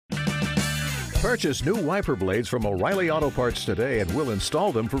Purchase new wiper blades from O'Reilly Auto Parts today and we'll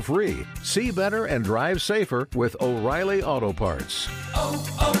install them for free. See better and drive safer with O'Reilly Auto Parts.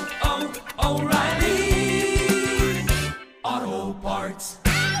 O'Reilly Auto Parts.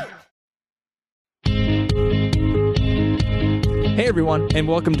 Hey everyone, and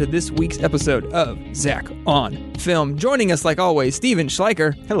welcome to this week's episode of Zach on Film. Joining us like always, Steven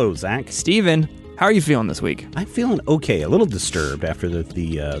Schleicher. Hello, Zach. Steven, how are you feeling this week? I'm feeling okay. A little disturbed after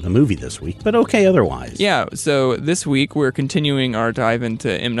the movie this week, but okay otherwise. Yeah, so this week we're continuing our dive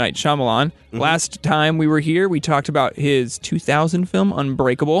into M. Night Shyamalan. Mm-hmm. Last time we were here, we talked about his 2000 film,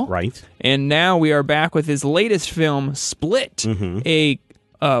 Unbreakable. Right. And now we are back with his latest film, Split. Mm-hmm.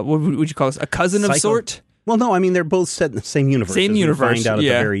 What would you call this? A cousin of sort? Well, no, I mean, they're both set in the same universe. Same universe, we find out at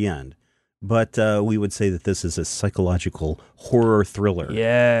yeah. the very end. But we would say that this is a psychological horror thriller.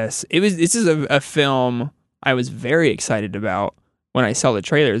 Yes. This is a film I was very excited about when I saw the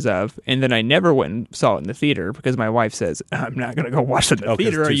trailers of, and then I never went and saw it in the theater because my wife says, I'm not going to go watch it in the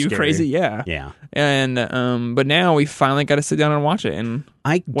theater. Are you scary. Crazy? Yeah. Yeah. And but now we finally got to sit down and watch it. And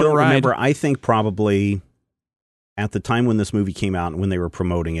I don't remember. I think probably at the time when this movie came out and when they were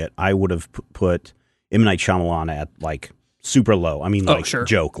promoting it, I would have put M. Night Shyamalan at like super low. I mean, sure.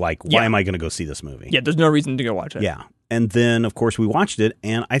 Joke. Like, why am I going to go see this movie? Yeah, there's no reason to go watch it. Yeah. And then, of course, we watched it,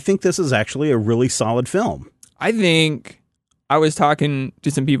 and I think this is actually a really solid film. I think I was talking to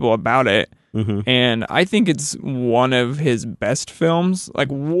some people about it, and I think it's one of his best films, like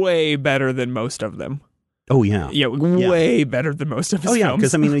way better than most of them. Oh, yeah. Yeah, way better than most of his films. Oh, yeah,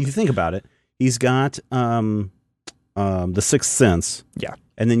 because, I mean, if you think about it, he's got The Sixth Sense. Yeah.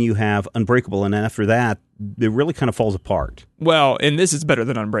 And then you have Unbreakable, and after that, it really kind of falls apart. Well, and this is better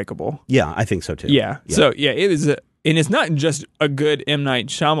than Unbreakable. Yeah, I think so, too. Yeah. So, yeah, it is... And it's not just a good M. Night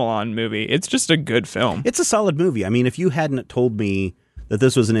Shyamalan movie. It's just a good film. It's a solid movie. I mean, if you hadn't told me that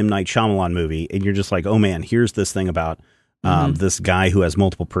this was an M. Night Shyamalan movie, and you're just like, oh, man, here's this thing about this guy who has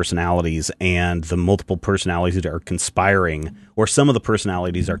multiple personalities, and the multiple personalities are conspiring, or some of the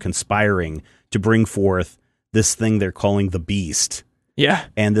personalities are conspiring to bring forth this thing they're calling the Beast. Yeah.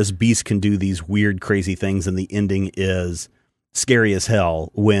 And this Beast can do these weird, crazy things, and the ending is scary as hell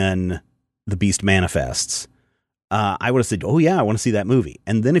when the Beast manifests. I would have said, oh, yeah, I want to see that movie.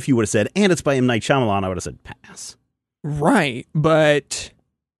 And then if you would have said, and it's by M. Night Shyamalan, I would have said, pass. Right. But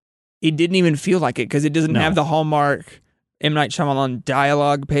it didn't even feel like it because it doesn't have the hallmark M. Night Shyamalan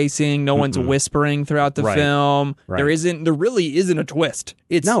dialogue pacing. No one's whispering throughout the film. Right. There really isn't a twist.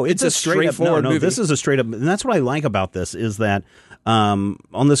 It's a straightforward movie. This is a straight up, and that's what I like about this is that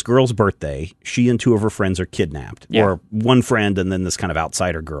on this girl's birthday, she and two of her friends are kidnapped, or one friend and then this kind of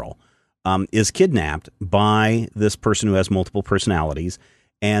outsider girl. Is kidnapped by this person who has multiple personalities,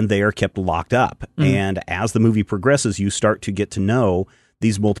 and they are kept locked up. And as the movie progresses, you start to get to know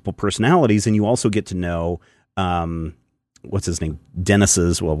these multiple personalities, and you also get to know, what's his name?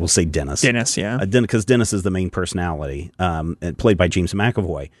 We'll say Dennis. Dennis, yeah. Because Dennis is the main personality, played by James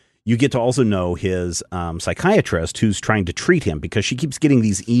McAvoy. You get to also know his psychiatrist who's trying to treat him because she keeps getting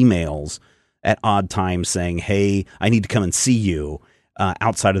these emails at odd times saying, hey, I need to come and see you.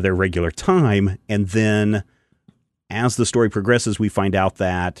 Outside of their regular time. And then as the story progresses, we find out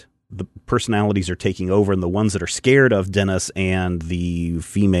that the personalities are taking over, and the ones that are scared of Dennis and the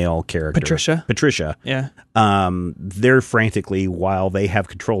female character, Patricia, they're frantically, while they have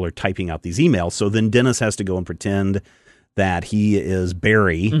control, are typing out these emails. So then Dennis has to go and pretend that he is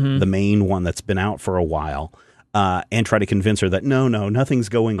Barry, the main one that's been out for a while, and try to convince her that no, nothing's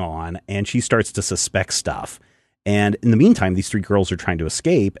going on. And she starts to suspect stuff. And in the meantime, these three girls are trying to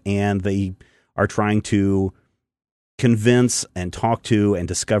escape, and they are trying to convince and talk to and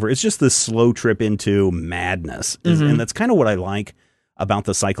discover. It's just this slow trip into madness. And that's kind of what I like about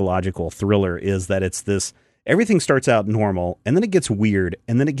the psychological thriller is that it's this, everything starts out normal, and then it gets weird,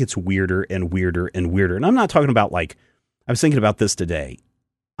 and then it gets weirder and weirder and weirder. And I'm not talking about I was thinking about this today.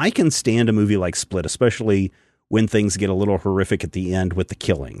 I can stand a movie like Split, especially when things get a little horrific at the end with the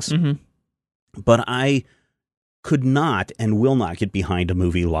killings. But I could not and will not get behind a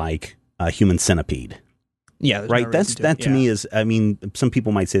movie like Human Centipede. Yeah, right. To me is, I mean, some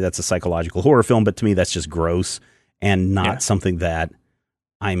people might say that's a psychological horror film, but to me that's just gross and not something that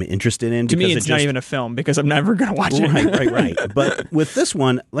I'm interested in. To me, it's not even a film because I'm never going to watch it. Right. But with this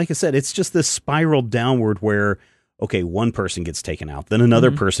one, like I said, it's just this spiral downward where, okay, one person gets taken out, then another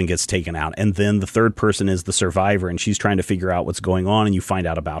person gets taken out, and then the third person is the survivor, and she's trying to figure out what's going on, and you find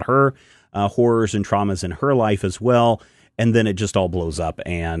out about her horrors and traumas in her life as well, and then it just all blows up,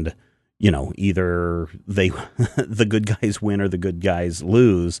 and either the good guys win or the good guys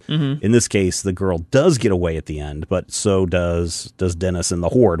lose. Mm-hmm. In this case, the girl does get away at the end, but so does Dennis and the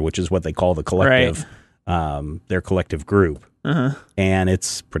Horde, which is what they call the collective, their collective group. Uh-huh. And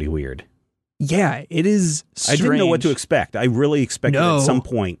it's pretty weird. Yeah, it is strange. I didn't know what to expect. I really expected at some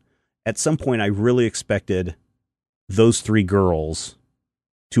point, I really expected those three girls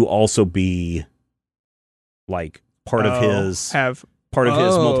to also be like part of his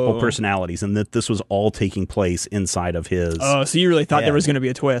multiple personalities, and that this was all taking place inside of his. Oh, so you really thought head. there was going to be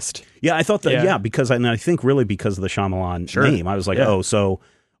a twist? Yeah, I thought that. Because I think really because of the Shyamalan name, I was like, so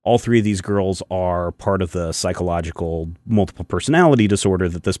all three of these girls are part of the psychological multiple personality disorder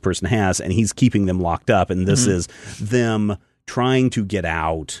that this person has, and he's keeping them locked up, and this is them trying to get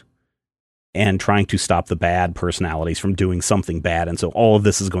out and trying to stop the bad personalities from doing something bad, and so all of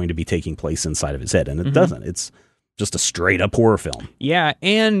this is going to be taking place inside of his head, and it doesn't. It's just a straight up horror film. Yeah,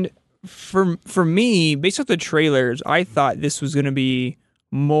 and for me, based off the trailers, I thought this was going to be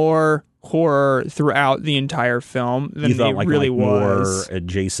more horror throughout the entire film than it really was. More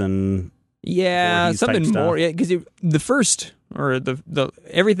Jason. Yeah, something more. Yeah, because the first or the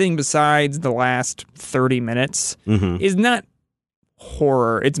everything besides the last 30 minutes is not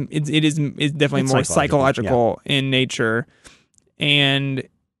horror. It is definitely more psychological in nature, and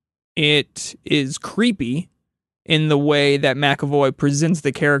it is creepy in the way that McAvoy presents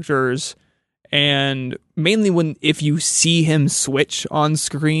the characters. And mainly if you see him switch on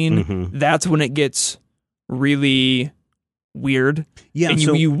screen, that's when it gets really weird. Yeah, and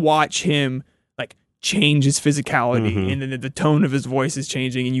you watch him like change his physicality, and then the tone of his voice is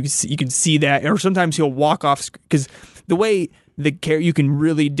changing, and you can see that. Or sometimes he'll walk off because the way you can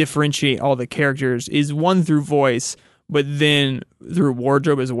really differentiate all the characters is one through voice, but then through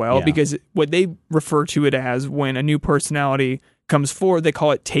wardrobe as well. Yeah. Because what they refer to it as when a new personality comes forward, they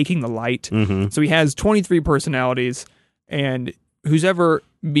call it taking the light. So he has 23 personalities, and who's ever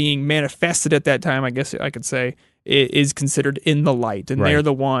being manifested at that time, I guess I could say, is considered in the light, and they're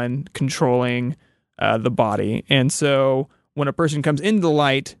the one controlling the body. And so when a person comes into the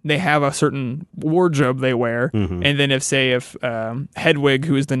light, they have a certain wardrobe they wear, and then if Hedwig,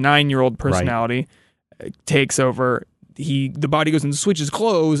 who is the 9-year-old personality, takes over, the body goes and switches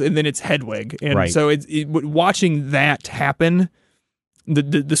clothes, and then it's Hedwig. And so watching that happen,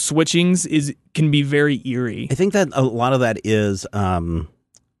 the switchings can be very eerie. I think that a lot of that is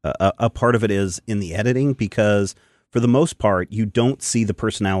a part of it is in the editing, because for the most part you don't see the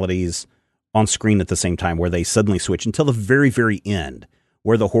personalities on screen at the same time where they suddenly switch until the very, very end,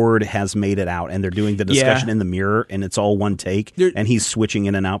 where the Horde has made it out and they're doing the discussion in the mirror, and it's all one take, and he's switching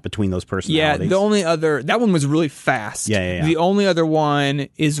in and out between those personalities. Yeah, the only other, that one was really fast. Yeah. The only other one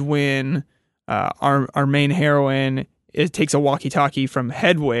is when our main heroine takes a walkie-talkie from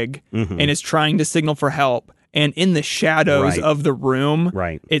Hedwig and is trying to signal for help. And in the shadows of the room,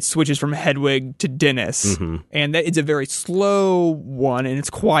 it switches from Hedwig to Dennis. And it's a very slow one, and it's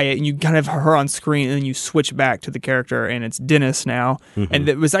quiet, and you kind of have her on screen, and then you switch back to the character, and it's Dennis now. And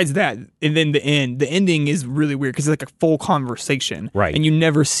besides that, and then the ending is really weird, because it's like a full conversation. And you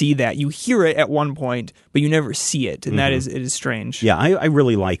never see that. You hear it at one point, but you never see it, and it is strange. Yeah, I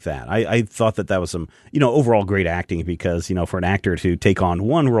really like that. I thought that was some, overall great acting, because, for an actor to take on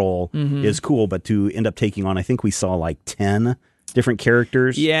one role is cool, but to end up taking on, I think we saw like 10 different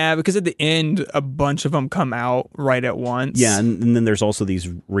characters. Yeah, because at the end, a bunch of them come out right at once. Yeah, and then there's also these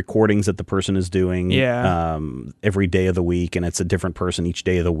recordings that the person is doing every day of the week, and it's a different person each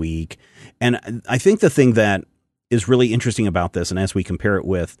day of the week. And I think the thing that is really interesting about this, and as we compare it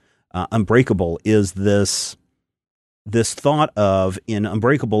with Unbreakable, is this thought of, in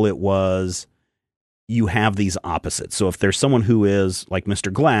Unbreakable, it was, you have these opposites. So if there's someone who is like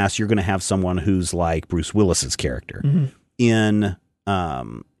Mr. Glass, you're going to have someone who's like Bruce Willis's character. In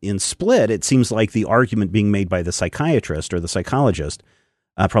Split, it seems like the argument being made by the psychiatrist or the psychologist,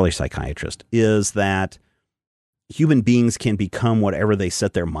 probably psychiatrist, is that human beings can become whatever they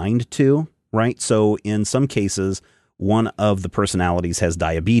set their mind to, right? So in some cases, one of the personalities has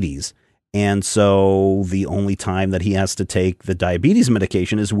diabetes. And so the only time that he has to take the diabetes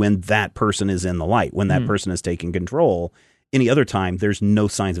medication is when that person is in the light, when that person is taking control. Any other time, there's no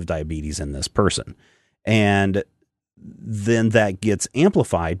signs of diabetes in this person. And then that gets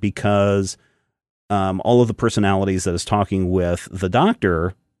amplified because all of the personalities that is talking with the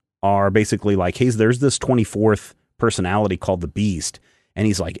doctor are basically like, hey, there's this 24th personality called the Beast. And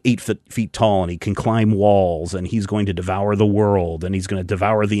he's like 8 feet tall, and he can climb walls, and he's going to devour the world, and he's going to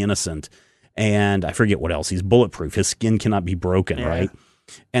devour the innocent. And I forget what else. He's bulletproof. His skin cannot be broken, right?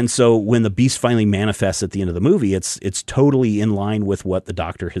 And so when the beast finally manifests at the end of the movie, it's totally in line with what the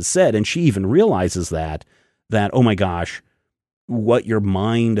doctor has said. And she even realizes that, oh my gosh, what your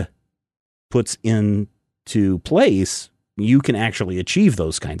mind puts into place, you can actually achieve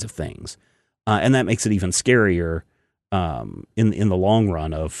those kinds of things. And that makes it even scarier in the long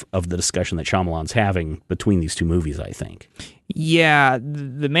run of the discussion that Shyamalan's having between these two movies, I think. Yeah,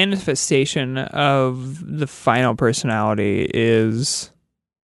 the manifestation of the final personality is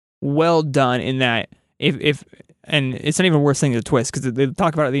well done in that if and it's not even worth saying the twist because they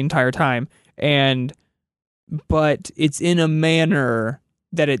talk about it the entire time, but it's in a manner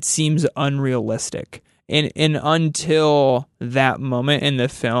that it seems unrealistic. And until that moment in the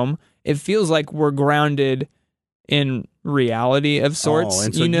film, it feels like we're grounded in reality of sorts,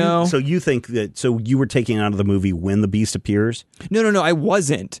 and so so you think that, so you were taking out of the movie when the beast appears? No, I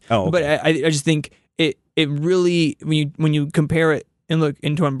wasn't. Oh, okay. But I just think it really, when you compare it and look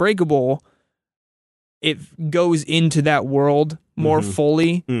into Unbreakable, it goes into that world more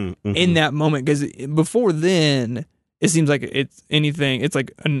fully in that moment. Because before then, it seems like it's anything. It's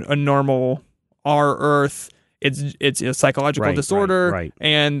like a normal our Earth. It's a psychological disorder, right.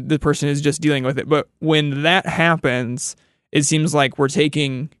 And the person is just dealing with it. But when that happens, it seems like we're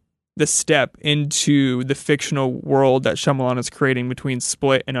taking the step into the fictional world that Shyamalan is creating between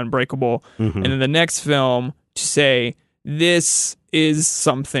Split and Unbreakable. And then the next film to say, this is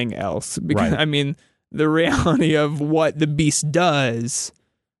something else. Because, I mean, the reality of what the beast does,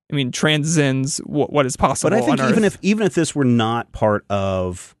 I mean, transcends what is possible. But I think on Earth. even if this were not part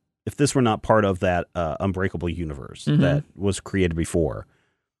of that Unbreakable universe that was created before,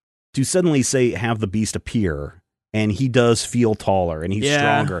 to suddenly have the beast appear and he does feel taller and he's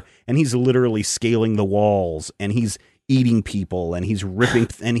stronger and he's literally scaling the walls and he's eating people and he's ripping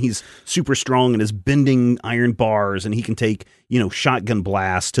and he's super strong and is bending iron bars and he can take, shotgun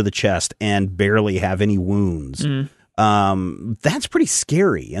blasts to the chest and barely have any wounds. That's pretty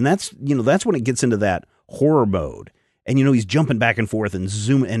scary. And that's when it gets into that horror mode. And, he's jumping back and forth and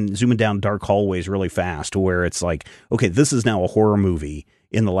zooming down dark hallways really fast to where it's like, okay, this is now a horror movie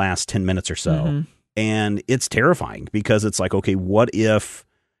in the last 10 minutes or so. And it's terrifying because it's like, okay, what if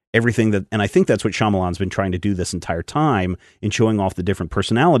everything and I think that's what Shyamalan's been trying to do this entire time in showing off the different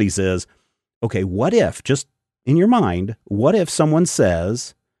personalities is, okay, what if, just in your mind, what if someone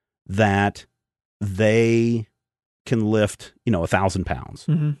says that they can lift, 1,000 pounds?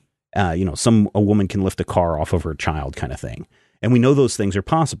 A woman can lift a car off of her child kind of thing. And we know those things are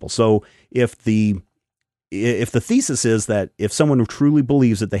possible. So if the thesis is that if someone truly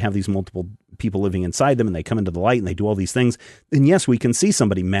believes that they have these multiple people living inside them and they come into the light and they do all these things, then yes, we can see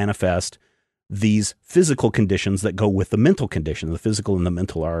somebody manifest these physical conditions that go with the mental condition. The physical and the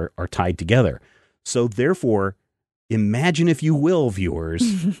mental are tied together. So therefore, imagine, if you will, viewers,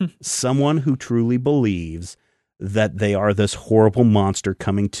 someone who truly believes that they are this horrible monster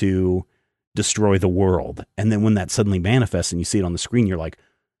coming to destroy the world. And then when that suddenly manifests and you see it on the screen, you're like,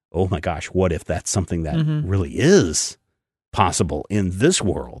 oh my gosh, what if that's something that really is possible in this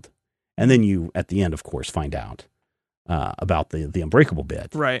world? And then you, at the end, of course, find out about the Unbreakable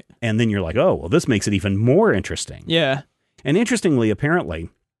bit. Right. And then you're like, oh, well, this makes it even more interesting. Yeah. And interestingly, apparently,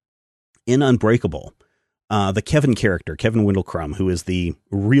 in Unbreakable, the Kevin character, Kevin Wendell Crumb, who is the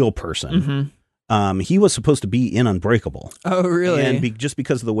real person, he was supposed to be in Unbreakable. Oh, really? And just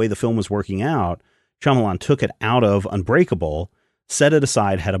because of the way the film was working out, Shyamalan took it out of Unbreakable, set it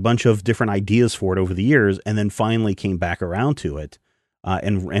aside, had a bunch of different ideas for it over the years, and then finally came back around to it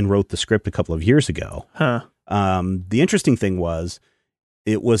and wrote the script a couple of years ago. The interesting thing was,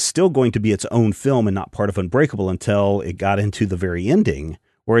 it was still going to be its own film and not part of Unbreakable until it got into the very ending,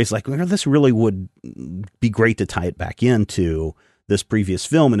 where he's like, well, this really would be great to tie it back into this previous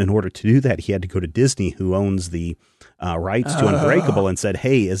film. And in order to do that, he had to go to Disney, who owns the rights to Unbreakable, and said,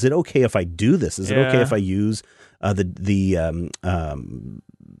 hey, is it okay if I do this? Is it okay if I use the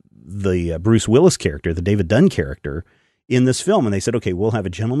Bruce Willis character, the David Dunn character, in this film? And they said, okay, we'll have a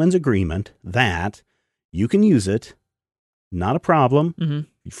gentleman's agreement that you can use it. Not a problem.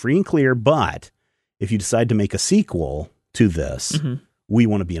 Free and clear. But if you decide to make a sequel to this, we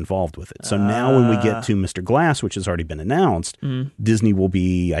want to be involved with it. So now when we get to Mr. Glass, which has already been announced, Disney will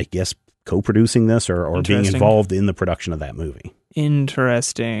be, I guess, co-producing this or being involved in the production of that movie.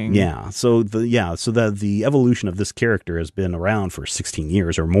 Interesting. Yeah. So the evolution of this character has been around for 16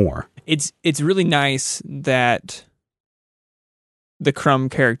 years or more. It's really nice that the Crumb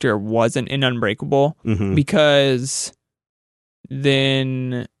character wasn't in Unbreakable, because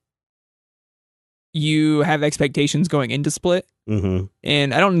then you have expectations going into Split.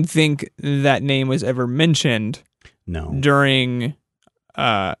 And I don't think that name was ever mentioned during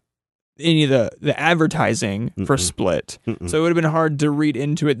any of the advertising for Split. So it would have been hard to read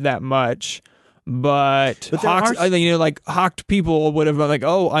into it that much. But hawked, hawked people would have been like,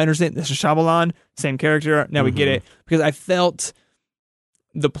 oh, I understand. This is Shyamalan, same character. Now we get it. Because I felt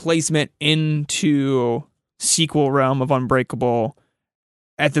the placement into sequel realm of Unbreakable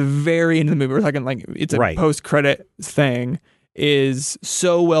at the very end of the movie. We're talking like it's a post-credit thing, is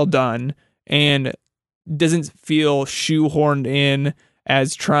so well done and doesn't feel shoehorned in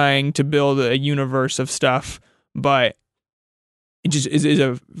as trying to build a universe of stuff, but it just is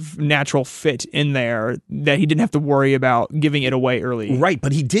a natural fit in there that he didn't have to worry about giving it away early. Right,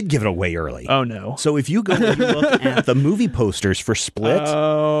 but he did give it away early. Oh, no. So if you go and you look at the movie posters for Split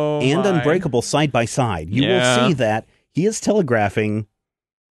and Unbreakable side by side, you will see that he is telegraphing,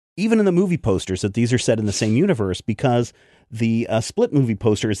 even in the movie posters, that these are set in the same universe, because the Split movie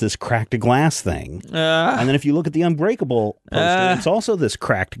poster is this cracked glass thing. And then if you look at the Unbreakable poster, it's also this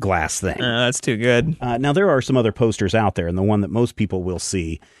cracked glass thing. That's too good. Now, there are some other posters out there, and the one that most people will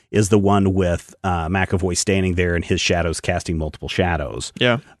see is the one with McAvoy standing there and his shadows casting multiple shadows.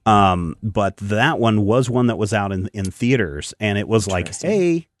 Yeah. But that one was one that was out in theaters, and it was like,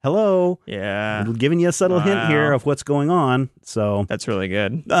 hey, hello. Yeah. I'm giving you a subtle hint here of what's going on. So that's really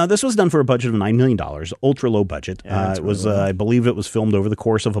good. This was done for a budget of $9 million, ultra low budget. Yeah, it was, I believe it was filmed over the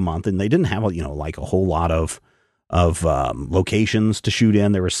course of a month, and they didn't have, like a whole lot of locations to shoot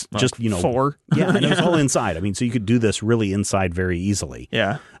in. There was just, 4. Yeah, and it was all inside. I mean, so you could do this really inside very easily.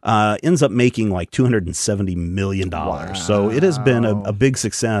 Yeah. Ends up making like $270 million. Wow. So it has been a big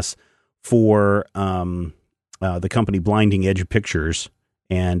success for the company Blinding Edge Pictures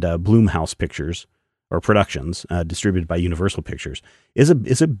and Blumhouse Pictures, or Productions, distributed by Universal Pictures, is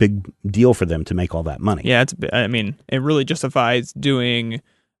a big deal for them to make all that money. Yeah, it really justifies doing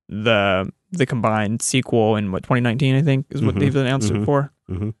the combined sequel in 2019, I think, is what they've announced it for.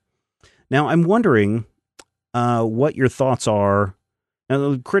 Now, I'm wondering what your thoughts are. Now,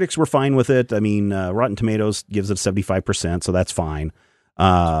 the critics were fine with it. I mean, Rotten Tomatoes gives it 75%, so that's fine.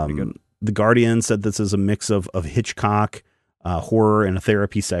 The Guardian said this is a mix of Hitchcock, horror, and a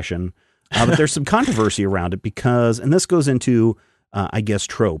therapy session. But there's some controversy around it because, and this goes into, I guess,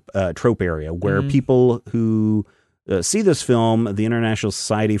 trope area, where people who see this film, the International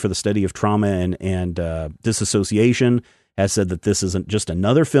Society for the Study of Trauma and Disassociation, has said that this isn't just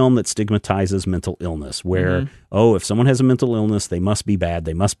another film that stigmatizes mental illness, where, if someone has a mental illness, they must be bad,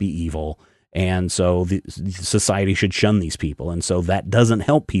 they must be evil, and so the society should shun these people. And so that doesn't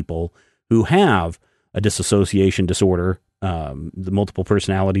help people who have a dissociation disorder, the multiple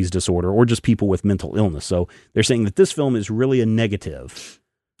personalities disorder, or just people with mental illness. So they're saying that this film is really a negative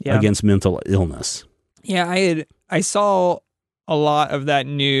against mental illness. Yeah, I saw a lot of that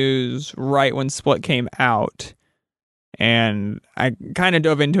news right when Split came out, and I kind of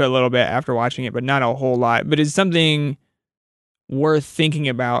dove into it a little bit after watching it, but not a whole lot. But it's something worth thinking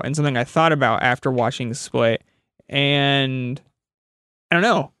about and something I thought about after watching Split. And I don't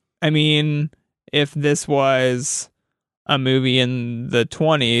know. I mean, if this was a movie in the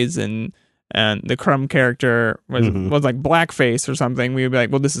 20s and the Crumb character was like blackface or something, we would be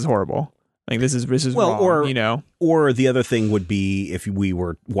like, well, this is horrible. Like, this is wrong, Or the other thing would be if we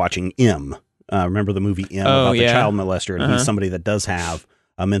were watching M. Remember the movie M about the child molester, and he's somebody that does have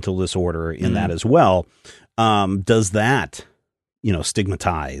a mental disorder in that as well. Does that,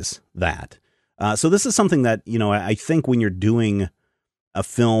 stigmatize that? So this is something that, I think when you're doing a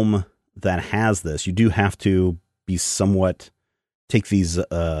film that has this, you do have to be somewhat take these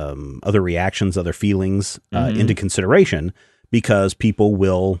other reactions, other feelings into consideration, because people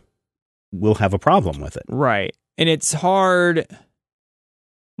will have a problem with it. Right. And it's hard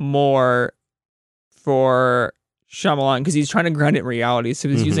more for Shyamalan because he's trying to ground it in reality. So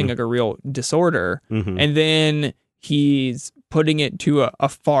he's using like a real disorder, and then he's putting it to a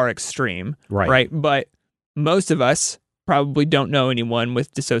far extreme. Right. But most of us probably don't know anyone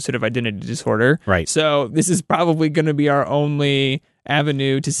with dissociative identity disorder. Right. So this is probably going to be our only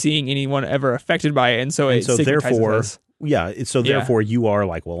avenue to seeing anyone ever affected by it. And so therefore us. Therefore you are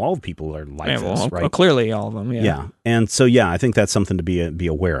like, well, all people are like this, right? Well, clearly all of them, yeah. And so, I think that's something to be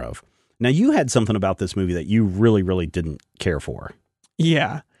aware of. Now, you had something about this movie that you really, really didn't care for.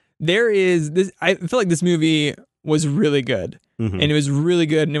 Yeah. There is this. I feel like this movie was really good. And it was really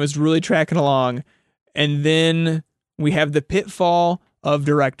good, and it was really tracking along. And then we have the pitfall of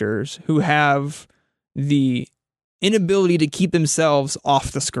directors who have the inability to keep themselves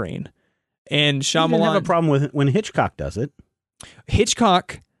off the screen. And Shyamalan didn't have a problem with it when Hitchcock does it.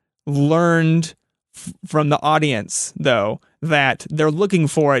 Hitchcock learned from the audience, though, that they're looking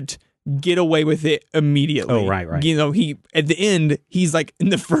for it get away with it immediately. Oh, right. You know, he at the end, he's like in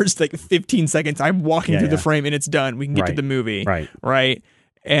the first 15 seconds, I'm walking through the frame and it's done. We can get to the movie. Right.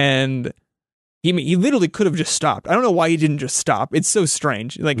 And he literally could have just stopped. I don't know why he didn't just stop. It's so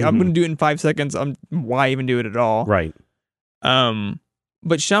strange. Like, I'm going to do it in 5 seconds. Why even do it at all? Right.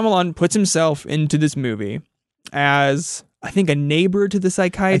 But Shyamalan puts himself into this movie as, I think, a neighbor to the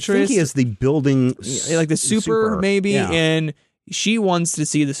psychiatrist. I think he is the building... like the super maybe. Yeah. And she wants to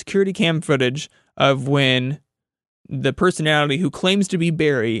see the security cam footage of when the personality who claims to be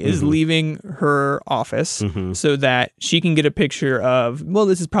Barry is leaving her office so that she can get a picture of, well,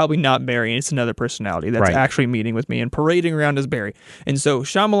 this is probably not Barry, it's another personality that's actually meeting with me and parading around as Barry. And so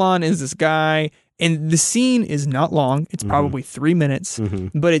Shyamalan is this guy, and the scene is not long. It's probably 3 minutes,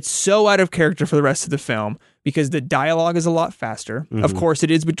 but it's so out of character for the rest of the film because the dialogue is a lot faster. Of course,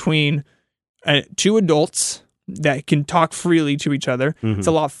 it is between two adults that can talk freely to each other. It's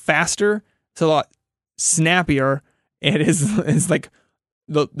a lot faster. It's a lot snappier. It's like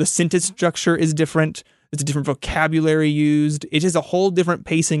the sentence structure is different. It's a different vocabulary used. It's just a whole different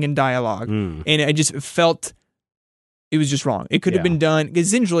pacing and dialogue. And I just felt it was just wrong. It could have been done.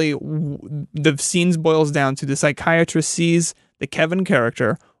 Essentially, the scenes boils down to the psychiatrist sees the Kevin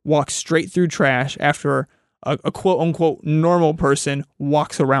character walk straight through trash after a quote unquote normal person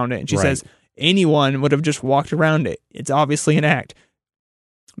walks around it. And she says, anyone would have just walked around it. It's obviously an act.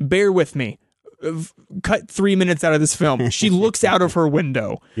 Bear with me. Cut 3 minutes out of this film. She looks out of her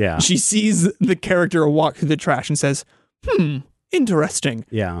window. Yeah. She sees the character walk through the trash and says, interesting.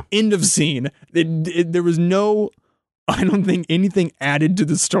 Yeah. End of scene. There was no, I don't think, anything added to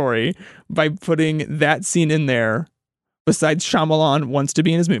the story by putting that scene in there besides Shyamalan wants to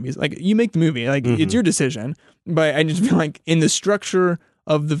be in his movies. Like, you make the movie. Like, it's your decision. But I just feel like in the structure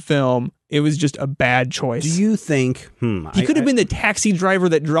of the film, it was just a bad choice. Do you think... he could have been the taxi driver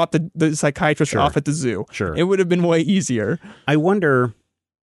that dropped the psychiatrist off at the zoo. Sure. It would have been way easier. I wonder,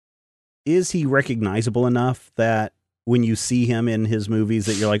 is he recognizable enough that when you see him in his movies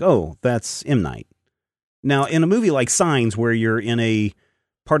that you're like, oh, that's M. Night? Now, in a movie like Signs, where you're in a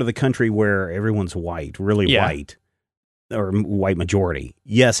part of the country where everyone's white, really white, or white majority,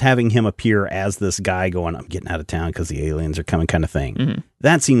 yes, having him appear as this guy going, I'm getting out of town because the aliens are coming kind of thing,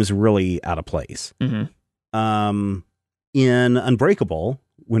 that seems really out of place. In Unbreakable,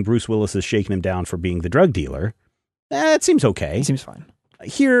 when Bruce Willis is shaking him down for being the drug dealer, it seems okay. It seems fine.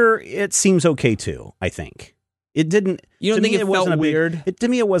 Here, it seems okay too, I think. It didn't... You don't think it felt weird? To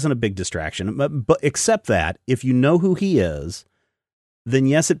me, it wasn't a big distraction. But except that, if you know who he is, then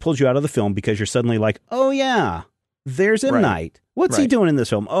yes, it pulls you out of the film because you're suddenly like, oh yeah, there's M. Night. What's he doing in this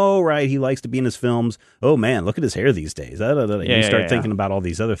film? Oh, right, he likes to be in his films. Oh man, look at his hair these days. You start thinking about all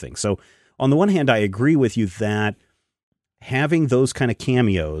these other things. So on the one hand, I agree with you that having those kind of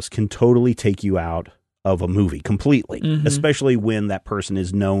cameos can totally take you out of a movie completely, especially when that person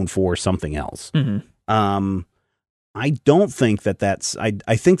is known for something else. I don't think that's...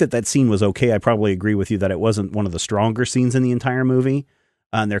 I think that scene was okay. I probably agree with you that it wasn't one of the stronger scenes in the entire movie.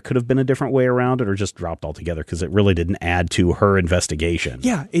 And there could have been a different way around it or just dropped altogether because it really didn't add to her investigation.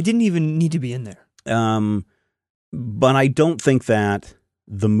 Yeah, it didn't even need to be in there. But I don't think that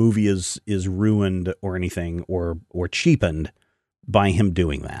the movie is ruined or anything or cheapened by him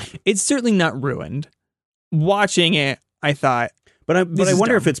doing that. It's certainly not ruined. Watching it, I thought... But I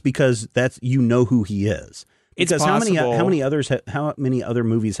wonder if it's because you know who he is. It's because possible. how many other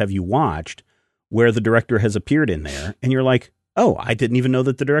movies have you watched where the director has appeared in there and you're like, oh, I didn't even know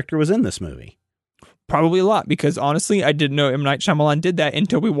that the director was in this movie. Probably a lot, because honestly, I didn't know M. Night Shyamalan did that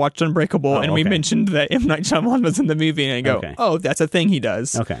until we watched Unbreakable, and we mentioned that M. Night Shyamalan was in the movie, and I go, oh, that's a thing he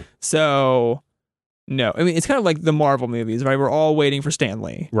does. Okay. So, no. I mean, it's kind of like the Marvel movies, right? We're all waiting for Stan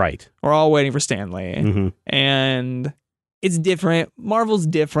Lee. Right. We're all waiting for Stan Lee. And... it's different. Marvel's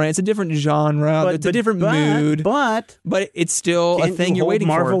different. It's a different genre. It's a different mood. But it's still a thing you're waiting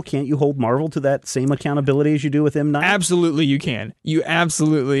for. Can't you hold Marvel to that same accountability as you do with M. Night? Absolutely, you can. You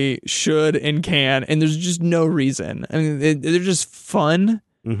absolutely should and can. And there's just no reason. I mean, they're just fun.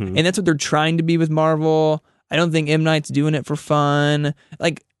 And that's what they're trying to be with Marvel. I don't think M. Night's doing it for fun.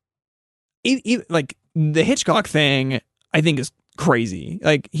 Like the Hitchcock thing, I think is crazy.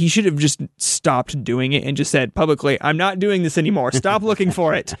 Like, he should have just stopped doing it and just said publicly, I'm not doing this anymore. Stop looking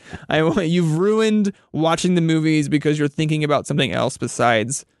for it. You've ruined watching the movies because you're thinking about something else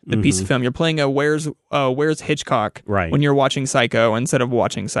besides the piece of film. You're playing a Where's Hitchcock when you're watching Psycho instead of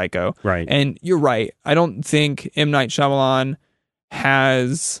watching Psycho. Right. And you're right. I don't think M. Night Shyamalan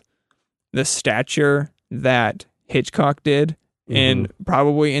has the stature that Hitchcock did, and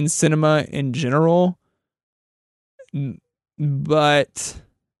probably in cinema in general. But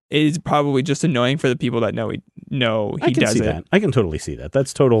is probably just annoying for the people that know he does it. That. I can totally see that.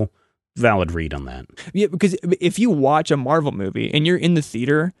 That's total valid read on that. Yeah, because if you watch a Marvel movie and you're in the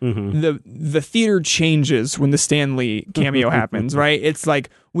theater, the theater changes when the Stan Lee cameo happens, right? It's like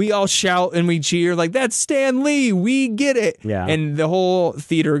we all shout and we cheer like, that's Stan Lee, we get it. Yeah. And the whole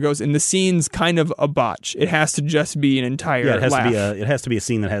theater goes, and the scene's kind of a botch. It has to just be an entire laugh. It has to be a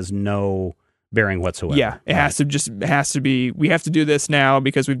scene that has no bearing whatsoever. Yeah, it has to be, we have to do this now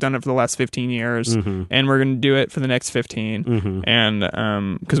because we've done it for the last 15 years and we're going to do it for the next 15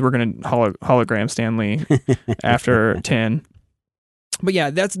 and because we're going to hologram Stan Lee after 10. But yeah,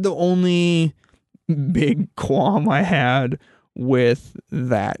 that's the only big qualm I had with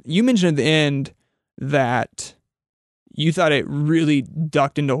that. You mentioned at the end that you thought it really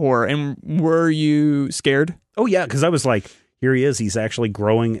ducked into horror, and were you scared? Oh yeah, because I was like, here he is. He's actually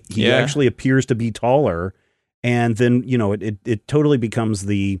growing. He actually appears to be taller. And then, it totally becomes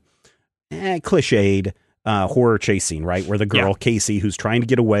the cliched horror chase scene, right? Where the girl, Casey, who's trying to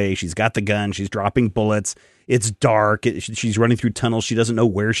get away, she's got the gun, she's dropping bullets. It's dark. She's running through tunnels. She doesn't know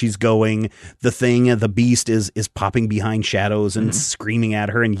where she's going. The beast is popping behind shadows and screaming at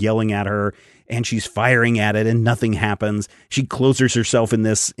her and yelling at her. And she's firing at it, and nothing happens. She closes herself in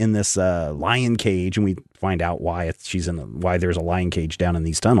this lion cage, and we find out why why there's a lion cage down in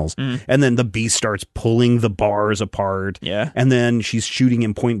these tunnels. And then the beast starts pulling the bars apart. Yeah. And then she's shooting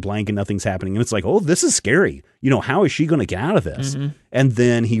him point blank, and nothing's happening. And it's like, oh, this is scary. How is she going to get out of this? And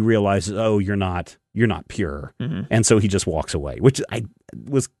then he realizes, oh, you're not pure. And so he just walks away, which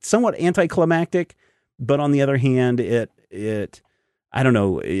was somewhat anticlimactic. But on the other hand, it I don't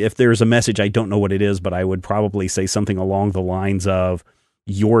know if there's a message. I don't know what it is, but I would probably say something along the lines of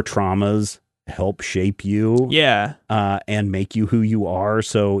your traumas help shape you. Yeah. And make you who you are.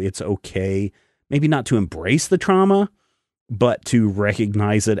 So it's okay, maybe not to embrace the trauma, but to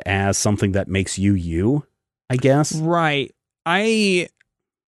recognize it as something that makes you, I guess. Right.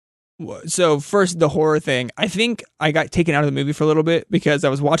 So first, the horror thing. I think I got taken out of the movie for a little bit because I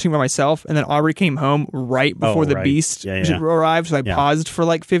was watching by myself, and then Aubrey came home right before the beast arrived. So I paused for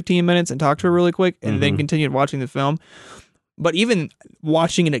like 15 minutes and talked to her really quick, and then continued watching the film. But even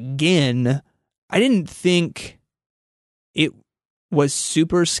watching it again, I didn't think it was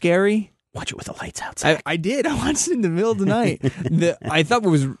super scary. Watch it with the lights outside. I did. I watched it in the middle of the night. I thought it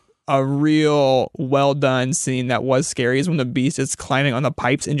was a real well done scene that was scary is when the beast is climbing on the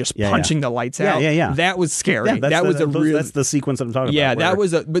pipes and just punching the lights out. Yeah. That was scary. That's the sequence that I'm talking about.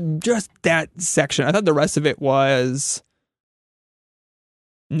 Yeah, but just that section. I thought the rest of it was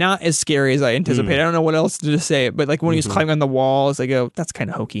not as scary as I anticipated. I don't know what else to say, but like when he was climbing on the walls, I go, that's kind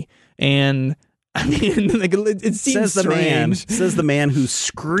of hokey. And I mean, like it seems strange. Says the man who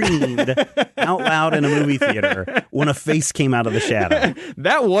screamed out loud in a movie theater when a face came out of the shadow.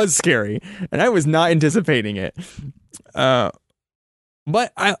 That was scary, and I was not anticipating it.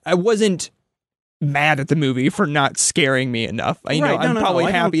 But I wasn't mad at the movie for not scaring me enough. I'm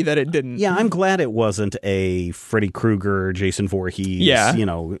probably happy that it didn't. Yeah, I'm glad it wasn't a Freddy Krueger, Jason Voorhees,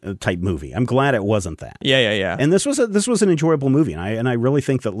 type movie. I'm glad it wasn't that. Yeah. And this was an enjoyable movie, and I really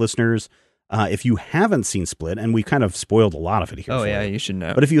think that listeners, if you haven't seen Split, and we kind of spoiled a lot of it here. Oh yeah, you should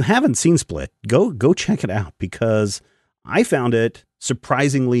know. But if you haven't seen Split, go check it out, because I found it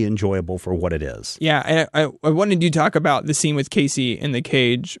surprisingly enjoyable for what it is. Yeah, and I wanted you to talk about the scene with Casey in the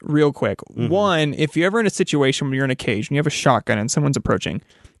cage real quick. One, if you're ever in a situation where you're in a cage and you have a shotgun and someone's approaching,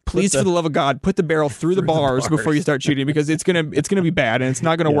 please, for the love of God, put the barrel through the bars before you start shooting, because it's gonna be bad and it's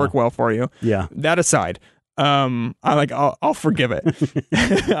not gonna work well for you. Yeah. That aside, I'll forgive it.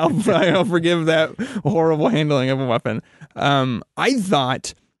 I'll forgive that horrible handling of a weapon. I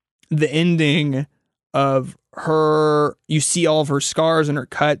thought the ending of her, you see all of her scars and her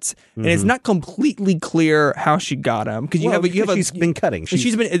cuts, and it's not completely clear how she got them, because she's been cutting.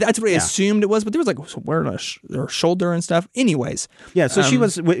 That's what I assumed it was, but there was like where her shoulder and stuff. Anyways, so she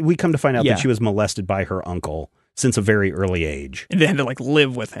was. We come to find out that she was molested by her uncle since a very early age. And they had to like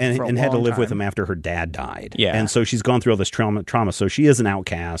live with him and had to live with him after her dad died. Yeah. And so she's gone through all this trauma. So she is an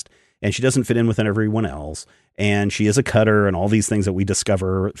outcast, and she doesn't fit in with everyone else. And she is a cutter and all these things that we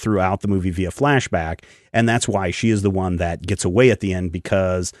discover throughout the movie via flashback. And that's why she is the one that gets away at the end,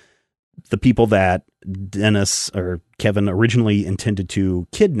 because the people that Dennis or Kevin originally intended to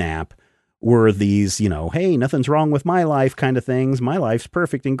kidnap were these, hey, nothing's wrong with my life kind of things. My life's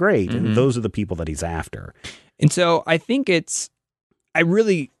perfect and great. And those are the people that he's after. And so I think I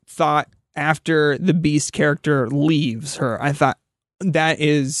really thought after the Beast character leaves her, I thought that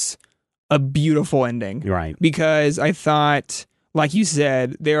is a beautiful ending. Right. Because I thought, like you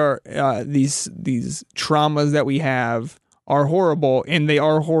said, there are these traumas that we have are horrible, and they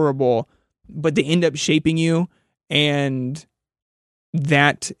are horrible, but they end up shaping you, and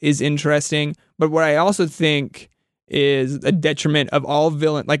that is interesting. But what I also think is a detriment of all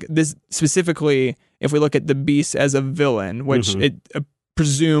villain, like this specifically, if we look at the Beast as a villain, which it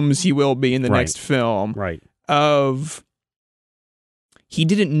presumes he will be in the next film, of he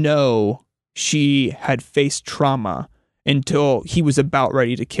didn't know she had faced trauma until he was about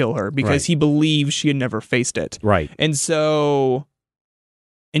ready to kill her, because he believed she had never faced it. And so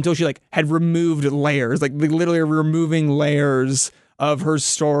until she like had removed layers, like literally removing layers of her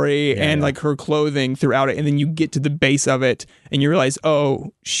story and like her clothing throughout it, and then you get to the base of it and you realize,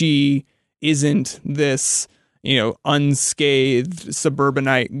 oh, she isn't this, you know, unscathed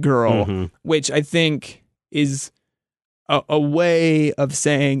suburbanite girl, which I think is a way of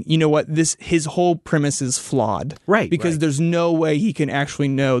saying, you know what, his whole premise is flawed, because there's no way he can actually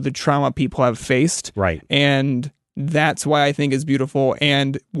know the trauma people have faced, and that's why I think is beautiful,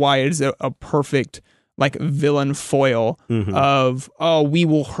 and why it is a perfect like villain foil of, oh, we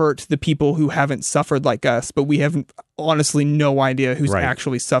will hurt the people who haven't suffered like us, but we have honestly no idea who's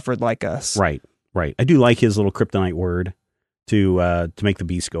actually suffered like us. I do like his little kryptonite word to make the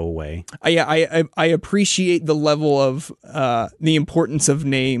Beast go away. I appreciate the level of the importance of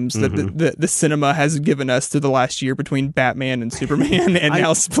names that the cinema has given us through the last year between Batman and Superman and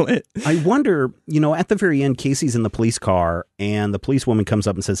now Split. I wonder, you know, at the very end, Casey's in the police car and the policewoman comes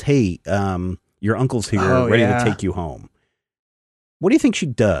up and says, hey, your uncle's here, ready to take you home. What do you think she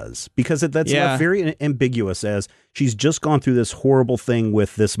does? Because that's left very ambiguous, as she's just gone through this horrible thing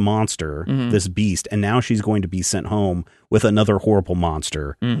with this monster, this Beast, and now she's going to be sent home with another horrible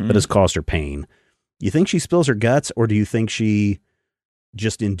monster that has caused her pain. You think she spills her guts, or do you think she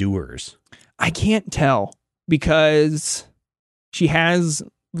just endures? I can't tell, because she has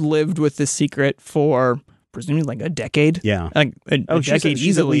lived with this secret for presumably like a decade. Like a decade she's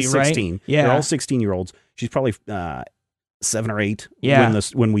easily, at least 16. Right? They're all 16-year-olds. She's probably 7 or 8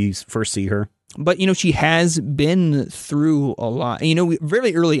 when we first see her. But, you know, she has been through a lot. You know,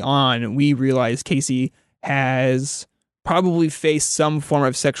 very early on, we realized Casey has probably faced some form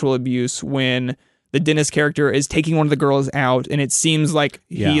of sexual abuse when the Dennis character is taking one of the girls out, and it seems like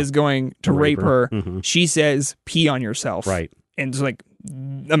he is going to rape her. She says, pee on yourself. And it's like,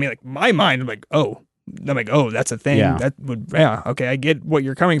 I mean, like, my mind, I'm like, oh, that's a thing. That would, okay, I get what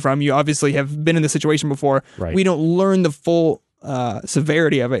you're coming from. You obviously have been in this situation before. We don't learn the full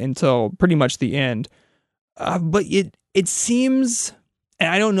severity of it until pretty much the end. But it seems, and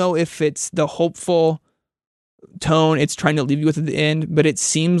I don't know if it's the hopeful tone it's trying to leave you with at the end, but it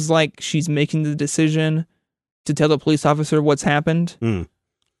seems like she's making the decision to tell the police officer what's happened.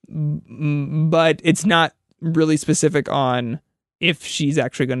 But it's not really specific on if she's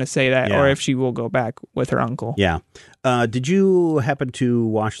actually going to say that or if she will go back with her uncle. Did you happen to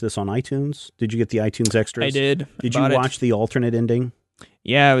watch this on iTunes? Did you get the iTunes extras? I did. Did you watch the alternate ending?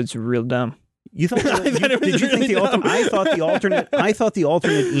 Yeah, it was real dumb. You thought did you think the alternate? I thought the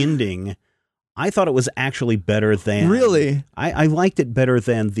alternate ending. I thought it was actually better than. Really? I liked it better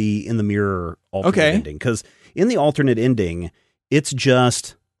than the In the Mirror alternate ending, because in the alternate ending, it's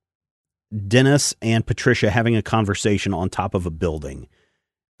just Dennis and Patricia having a conversation on top of a building.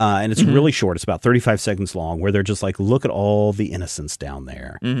 And it's really short. It's about 35 seconds long, where they're just like, look at all the innocents down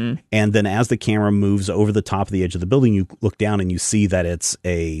there. And then as the camera moves over the top of the edge of the building, you look down and you see that it's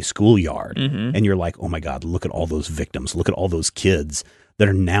a schoolyard. And you're like, oh my God, look at all those victims. Look at all those kids that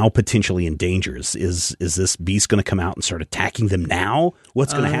are now potentially in danger. Is this Beast going to come out and start attacking them now?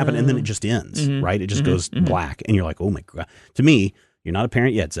 What's going to happen? And then it just ends, right? It just goes black. And you're like, oh my God. To me, you're not a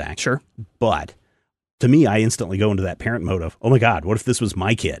parent yet, Zach. Sure. But to me, I instantly go into that parent mode of, oh my God, what if this was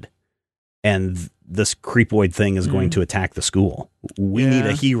my kid? And this creepoid thing is going to attack the school. We need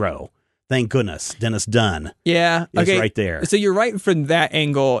a hero. Thank goodness. Dennis Dunn is right there. So you're right from that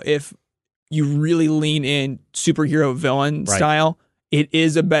angle. If you really lean in superhero villain style, it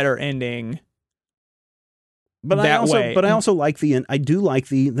is a better ending. But I also like I do like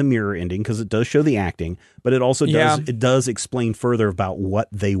the mirror ending, because it does show the acting, but it also does explain further about what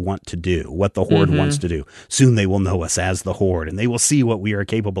they want to do, what the Horde wants to do. Soon they will know us as the Horde, and they will see what we are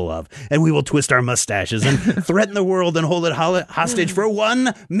capable of, and we will twist our mustaches and threaten the world and hold it hostage for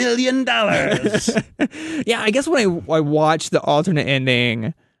 $1 million. Yeah, I guess when I watched the alternate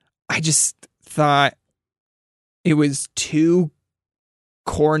ending, I just thought it was too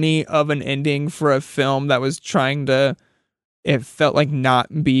corny of an ending for a film that was trying to, it felt like,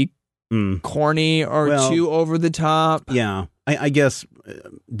 not be corny or too over the top. Yeah, I guess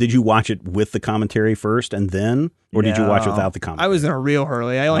did you watch it with the commentary first and then, or did you watch it without the commentary? I was in a real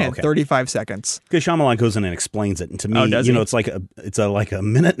hurry. I only had 35 seconds. Because Shyamalan goes in and explains it, and to me, it's like a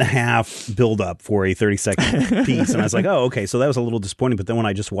minute and a half build up for a 30-second piece, and I was like, oh, okay, so that was a little disappointing. But then when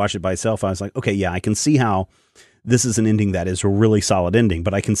I just watched it by itself, I was like, okay, yeah, I can see how this is an ending that is a really solid ending,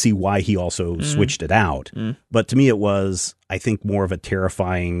 but I can see why he also switched it out. But to me, it was, I think, more of a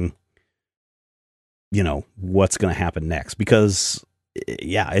terrifying, what's going to happen next, because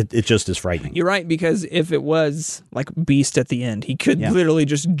it just is frightening. You're right, because if it was like Beast at the end, he could literally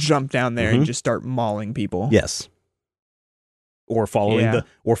just jump down there and just start mauling people. Yes. Or following the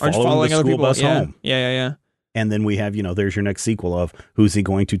school bus home. Yeah. And then we have, there's your next sequel of who's he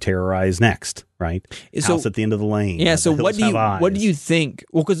going to terrorize next, right? So, House at the end of the lane. Yeah. So what do you think?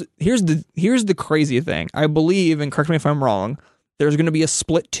 Well, because here's the crazy thing. I believe, and correct me if I'm wrong, there's going to be a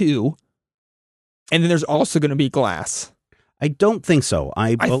Split 2, and then there's also going to be Glass. I don't think so.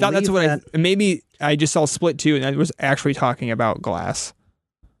 I thought that's what maybe I just saw Split 2, and I was actually talking about Glass.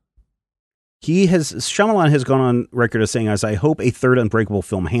 Shyamalan has gone on record as saying, as I hope a third Unbreakable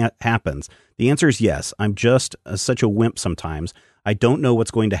film happens. The answer is yes. I'm just such a wimp sometimes. I don't know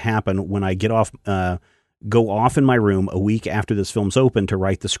what's going to happen when I go off in my room a week after this film's open to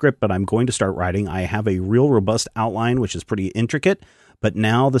write the script, but I'm going to start writing. I have a real robust outline, which is pretty intricate, but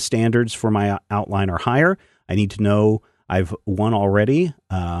now the standards for my outline are higher. I need to know I've won already.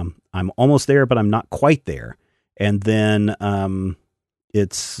 I'm almost there, but I'm not quite there. And then,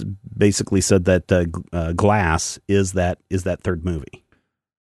 it's basically said that Glass is that third movie.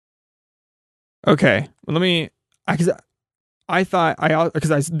 Okay, well, let me, because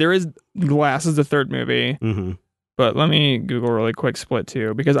there is Glass as the third movie, but let me Google really quick Split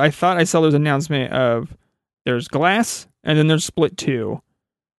 2, because I thought I saw there's an announcement of there's Glass and then there's Split 2.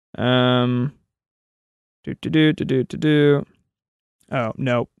 Oh,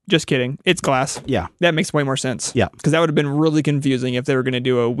 no. Just kidding. It's Glass. Yeah. That makes way more sense. Yeah. Because that would have been really confusing if they were going to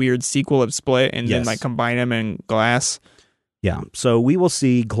do a weird sequel of Split and then combine them in Glass. Yeah. So we will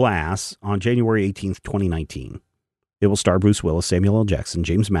see Glass on January 18th, 2019. It will star Bruce Willis, Samuel L. Jackson,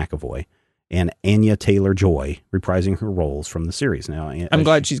 James McAvoy, and Anya Taylor-Joy reprising her roles from the series. Now, I'm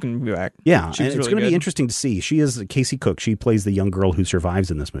glad she's going to be back. Yeah, and it's going to be interesting to see. She is Casey Cook. She plays the young girl who survives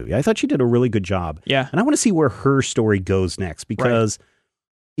in this movie. I thought she did a really good job. Yeah. And I want to see where her story goes next, because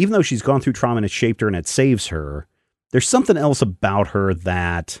even though she's gone through trauma and it shaped her and it saves her, there's something else about her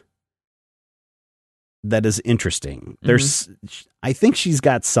that is interesting. I think she's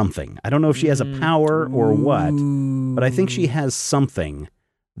got something. I don't know if she has a power or what, but I think she has something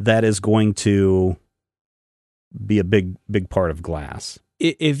that is going to be a big part of Glass.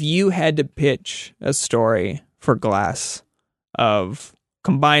 If you had to pitch a story for Glass of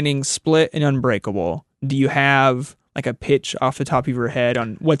combining Split and Unbreakable, do you have like a pitch off the top of your head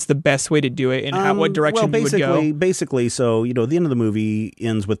on what's the best way to do it and what direction you would go? Basically, so, the end of the movie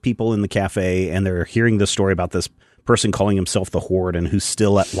ends with people in the cafe and they're hearing this story about this person calling himself the Horde and who's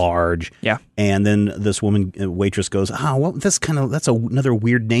still at large. Yeah. And then this woman waitress goes, that's another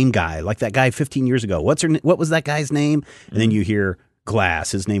weird name guy, like that guy 15 years ago. What was that guy's name? And then you hear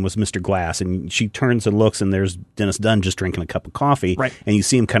Glass. His name was Mr. Glass. And she turns and looks, and there's Dennis Dunn just drinking a cup of coffee. Right. And you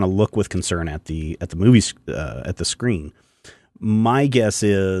see him kind of look with concern at the movies, at the screen. My guess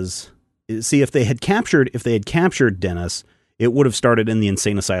is, if they had captured Dennis, it would have started in the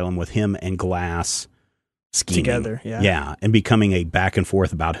insane asylum with him and Glass scheming together. Yeah. And becoming a back and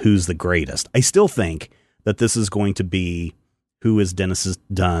forth about who's the greatest. I still think that this is going to be who is Dennis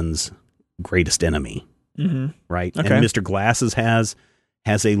Dunn's greatest enemy. Right. Okay. And Mr. Glass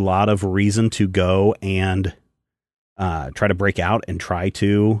has a lot of reason to go and try to break out and try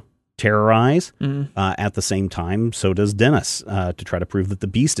to terrorize. At the same time, so does Dennis, to try to prove that the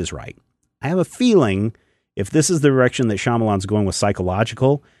Beast is right. I have a feeling if this is the direction that Shyamalan's going with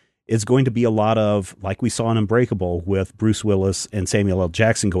psychological, it's going to be a lot of, like we saw in Unbreakable with Bruce Willis and Samuel L.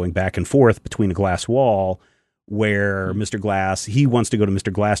 Jackson going back and forth between a glass wall, where Mr. Glass, he wants to go to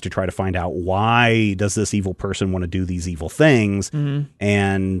Mr. Glass to try to find out why does this evil person want to do these evil things,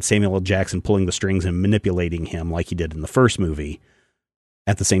 and Samuel L. Jackson pulling the strings and manipulating him like he did in the first movie.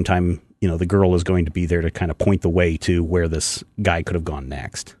 At the same time, the girl is going to be there to kind of point the way to where this guy could have gone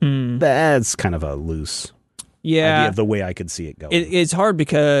next. That's kind of a loose idea of the way I could see it going. It's hard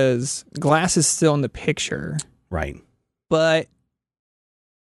because Glass is still in the picture. Right. But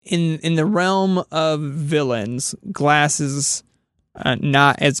in the realm of villains, Glass is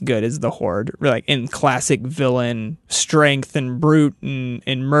not as good as the Horde. Like in classic villain strength and brute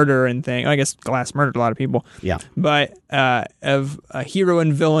and murder and thing. I guess Glass murdered a lot of people. Yeah. But of a hero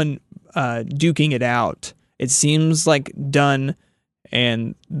and villain duking it out, it seems like Dunn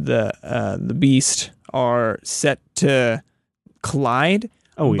and the Beast are set to collide.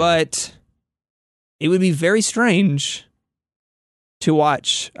 Oh, yeah. But it would be very strange to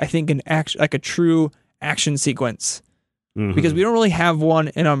watch, I think, an action, like a true action sequence, because we don't really have one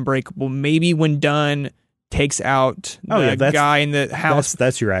in Unbreakable. Maybe when Dunn takes out the guy in the house.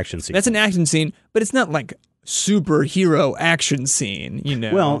 That's your action scene. That's an action scene, but it's not like superhero action scene, you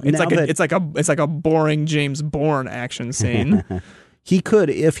know. Well, it's like a boring James Bourne action scene. He could,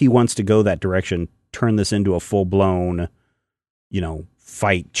 if he wants to go that direction, turn this into a full-blown,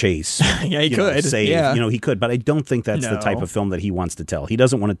 fight chase. Yeah, he could. Save. Yeah. He could, but I don't think that's the type of film that he wants to tell. He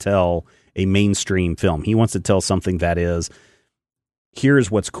doesn't want to tell a mainstream film. He wants to tell something that is,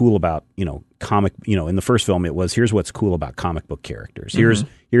 here's what's cool about, comic, in the first film it was, here's what's cool about comic book characters.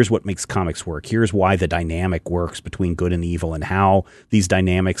 Here's what makes comics work. Here's why the dynamic works between good and evil, and how these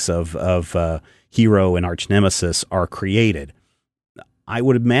dynamics of hero and arch nemesis are created. I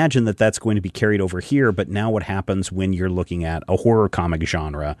would imagine that that's going to be carried over here, but now what happens when you're looking at a horror comic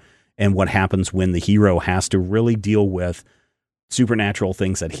genre, and what happens when the hero has to really deal with supernatural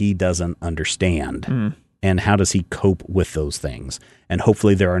things that he doesn't understand? And how does he cope with those things? And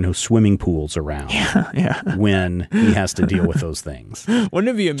hopefully there are no swimming pools around when he has to deal with those things. Wouldn't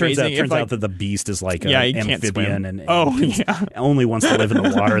it be amazing? Turns out that the Beast is like an amphibian and only wants to live in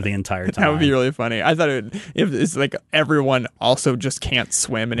the water the entire time. That would be really funny. I thought if it's like everyone also just can't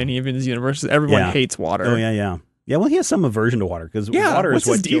swim in any of his universes. Everyone hates water. Oh, yeah. Yeah, well, he has some aversion to water, because water is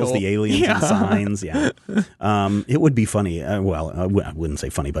what kills the aliens and signs. Yeah, it would be funny. I wouldn't say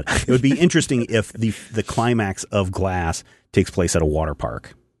funny, but it would be interesting if the climax of Glass takes place at a water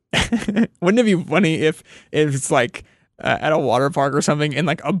park. Wouldn't it be funny if it's like at a water park or something, and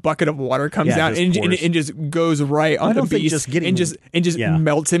like a bucket of water comes out and just goes right on the Beast and just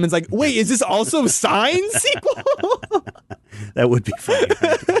melts him? And it's like, wait, is this also Signs sequel? That would be funny.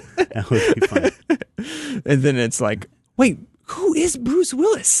 That would be funny. And then it's like, wait, who is Bruce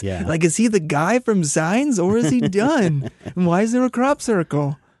Willis? Yeah. Like, is he the guy from Signs, or is he Dunn? And why is there a crop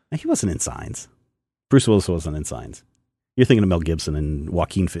circle? He wasn't in Signs. Bruce Willis wasn't in Signs. You're thinking of Mel Gibson and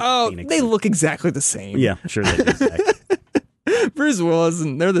Joaquin Phoenix. Oh, they look exactly the same. Yeah, sure they do. Exactly. Bruce Willis,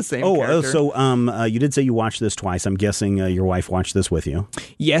 and they're the same character. So you did say you watched this twice. I'm guessing your wife watched this with you.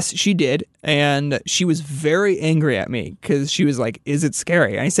 Yes, she did. And she was very angry at me because she was like, is it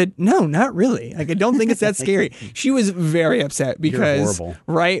scary? And I said, no, not really. Like, I don't think it's that scary. She was very upset because, you're horrible.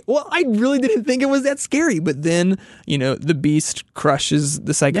 Right? Well, I really didn't think it was that scary. But then, the Beast crushes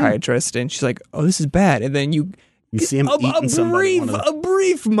the psychiatrist, and she's like, oh, this is bad. And then you see him eating somebody. A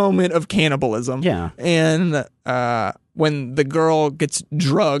brief moment of cannibalism. Yeah. And when the girl gets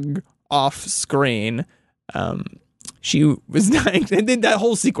drugged off screen, she was not, and then that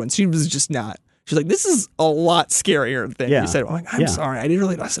whole sequence, she was just not. She's like, this is a lot scarier than you said. I'm like, I'm sorry. I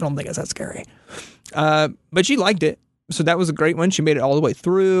don't think it's that scary. But she liked it. So that was a great one. She made it all the way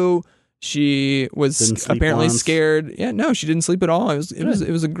through. She was apparently scared. Yeah, no, she didn't sleep at all. It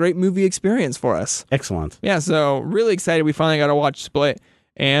was a great movie experience for us. Excellent. Yeah, so really excited. We finally got to watch Split.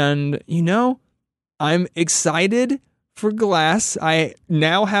 And, I'm excited for Glass. I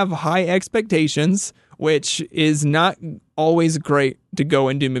now have high expectations, which is not always great to go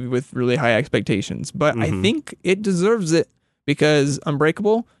and do a movie with really high expectations. But I think it deserves it, because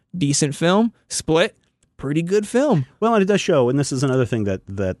Unbreakable, decent film. Split, pretty good film. Well, and it does show, and this is another thing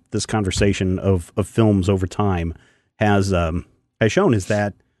that this conversation of films over time has shown, is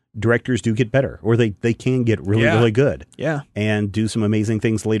that directors do get better, or they can get really good. Yeah. And do some amazing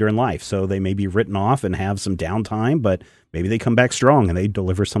things later in life. So they may be written off and have some downtime, but maybe they come back strong and they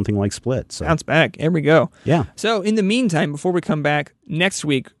deliver something like Split. So bounce back. There we go. Yeah. So in the meantime, before we come back next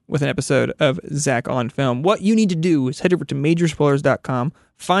week with an episode of Zach on Film, what you need to do is head over to majorspoilers.com,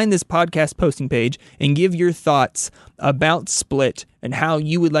 find this podcast posting page, and give your thoughts about Split and how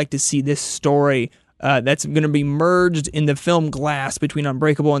you would like to see this story that's going to be merged in the film Glass between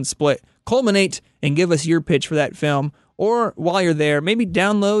Unbreakable and Split culminate, and give us your pitch for that film. Or while you're there, maybe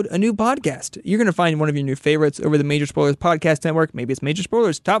download a new podcast. You're going to find one of your new favorites over the Major Spoilers Podcast Network. Maybe it's Major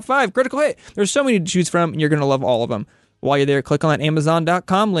Spoilers Top 5 Critical Hit. There's so many to choose from, and you're going to love all of them. While you're there, click on that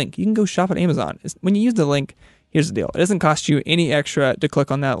Amazon.com link. You can go shop at Amazon. When you use the link, here's the deal. It doesn't cost you any extra to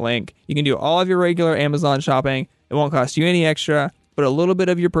click on that link. You can do all of your regular Amazon shopping. It won't cost you any extra, but a little bit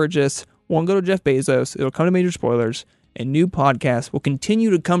of your purchase won't go to Jeff Bezos. It'll come to Major Spoilers, and new podcasts will continue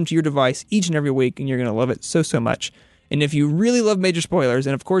to come to your device each and every week, and you're going to love it so, so much. And if you really love Major Spoilers,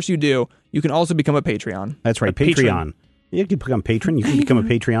 and of course you do, you can also become a Patreon. That's right, Patreon. You can become a patron. You can become a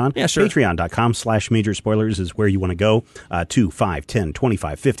Patreon. Yeah, sure. Patreon.com/Major Spoilers is where you want to go. $2, $5, $10,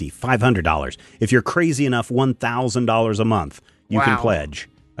 $25, $50, $500. If you're crazy enough, $1,000 a month. you can pledge.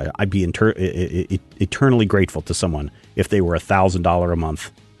 I'd be eternally grateful to someone if they were $1,000 a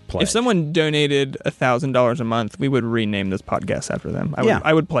month pledge. If someone donated $1,000 a month, we would rename this podcast after them.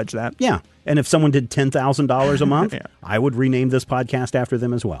 I would pledge that. Yeah. And if someone did $10,000 a month, I would rename this podcast after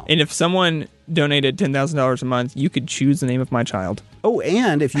them as well. And if someone donated $10,000 a month, you could choose the name of my child. Oh,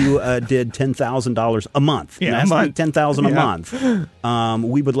 and if you did $10,000 a month, $10,000 a month,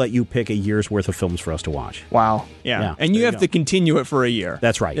 we would let you pick a year's worth of films for us to watch. Wow. Yeah. And you have to continue it for a year.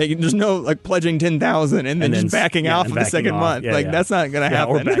 That's right. There's no like pledging $10,000 and then just backing off of the second month. That's not going to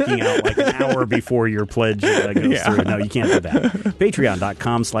happen. Or backing out like an hour before your pledge goes through. No, you can't do that.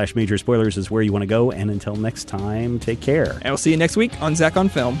 Patreon.com/Major Spoilers is where you want to go. And until next time, take care. And we'll see you next week on Zach on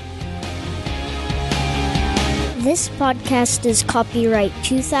Film. This podcast is copyright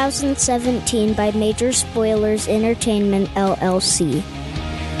 2017 by Major Spoilers Entertainment, LLC.